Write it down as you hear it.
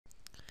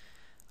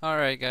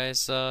Alright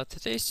guys,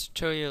 today's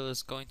tutorial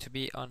is going to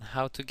be on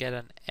how to get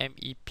an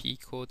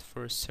MEP code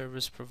for a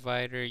service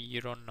provider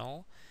you don't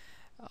know.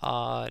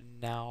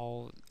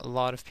 Now, a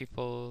lot of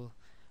people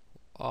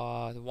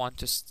want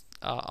to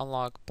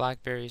unlock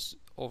Blackberries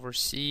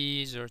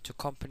overseas or to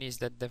companies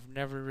that they've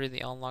never really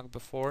unlocked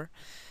before,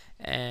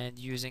 and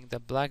using the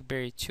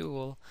Blackberry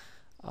tool,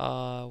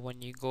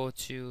 when you go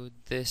to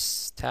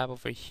this tab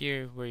over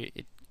here where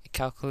it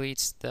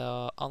calculates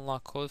the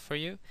unlock code for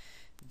you,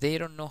 they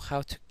don't know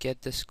how to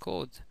get this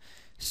code.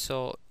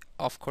 So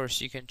of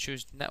course you can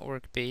choose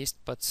network based,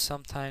 but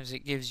sometimes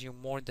it gives you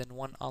more than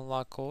one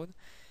unlock code.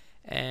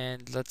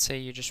 And let's say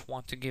you just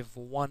want to give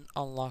one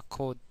unlock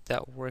code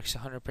that works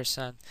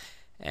 100%.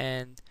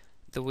 And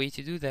the way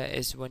to do that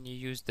is when you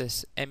use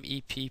this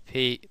MEP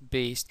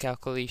based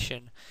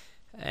calculation.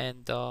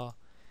 And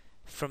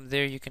from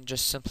there you can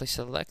just simply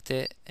select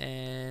it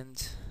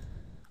and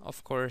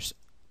of course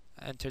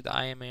enter the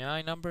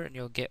IMEI number and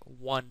you'll get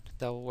one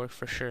that will work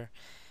for sure.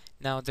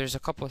 Now there's a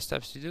couple of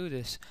steps to do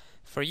this.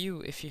 For you,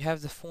 if you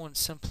have the phone,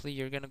 simply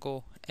you're gonna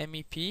go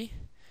MEP,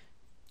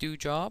 do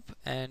job,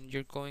 and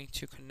you're going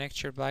to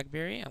connect your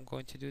BlackBerry. I'm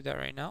going to do that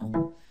right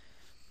now.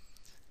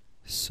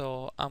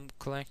 So I'm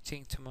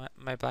connecting to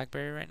my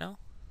BlackBerry right now.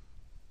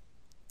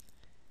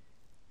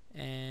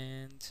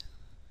 And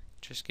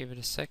just give it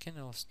a second,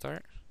 it'll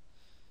start.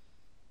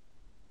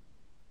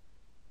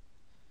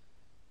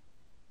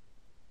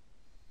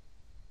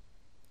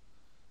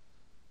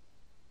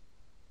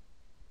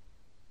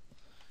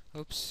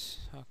 Oops,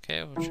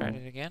 okay, we'll try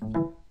it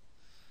again.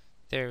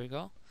 There we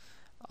go.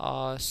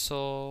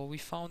 So we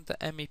found the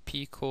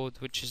MEP code,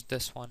 which is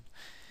this one.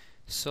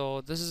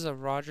 So this is a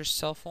Rogers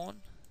cell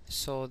phone.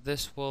 So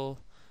this will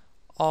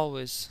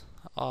always,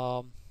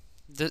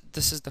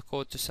 this is the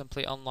code to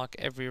simply unlock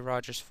every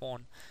Rogers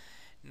phone.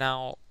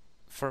 Now,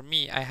 for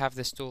me, I have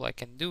this tool, I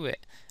can do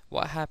it.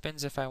 What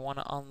happens if I want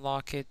to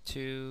unlock it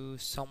to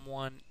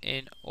someone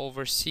in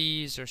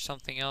overseas or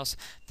something else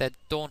that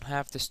don't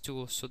have this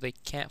tool, so they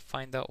can't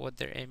find out what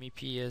their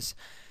MEP is?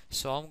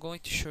 So I'm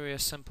going to show you a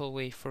simple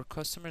way. For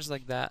customers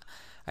like that,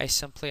 I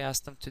simply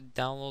ask them to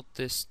download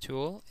this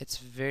tool. It's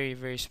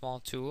very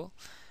small tool.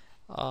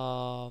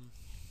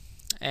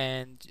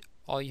 And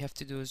all you have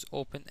to do is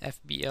open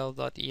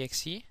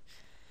fbl.exe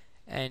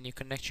and you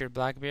connect your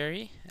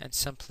BlackBerry and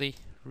simply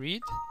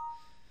read.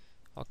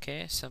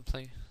 Okay,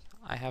 simply,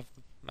 I have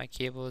my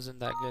cable isn't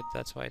that good,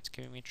 that's why it's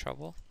giving me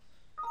trouble.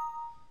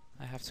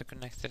 I have to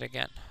connect it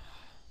again.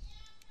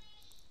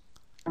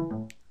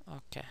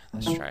 Okay,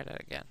 let's try that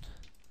again.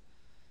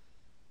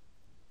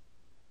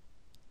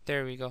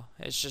 There we go.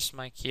 It's just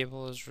my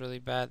cable is really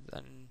bad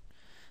and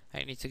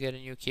I need to get a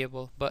new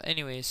cable. But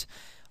anyways,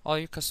 all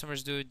your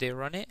customers do, they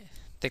run it,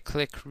 they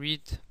click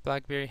read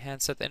BlackBerry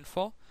handset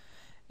info,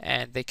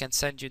 and they can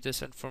send you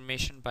this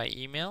information by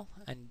email,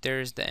 and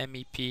there's the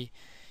MEP.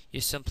 You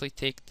simply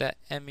take that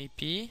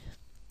MEP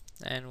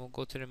and we'll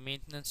go to the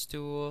maintenance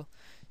tool.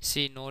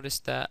 See, notice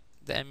that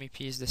the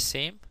MEP is the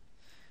same,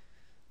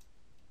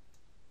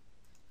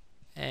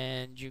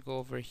 and you go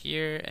over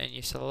here and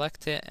you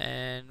select it,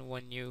 and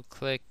when you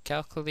click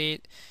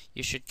calculate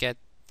you should get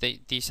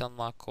these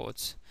unlock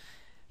codes.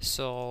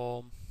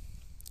 So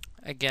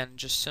again,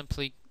 just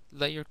simply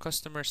let your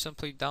customer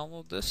simply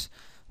download this,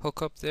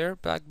 hook up their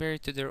BlackBerry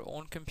to their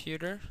own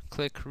computer,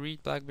 click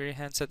read BlackBerry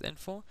handset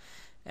info,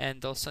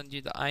 and they'll send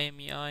you the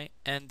IMEI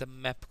and the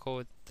MEP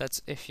code.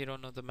 That's if you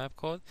don't know the MEP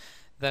code.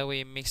 That way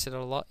it makes it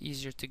a lot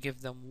easier to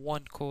give them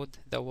one code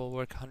that will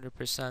work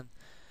 100%.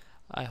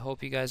 I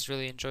hope you guys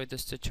really enjoyed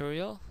this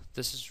tutorial.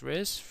 This is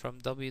Riz from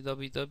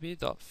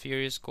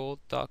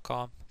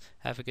www.furiousgold.com.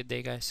 Have a good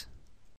day, guys.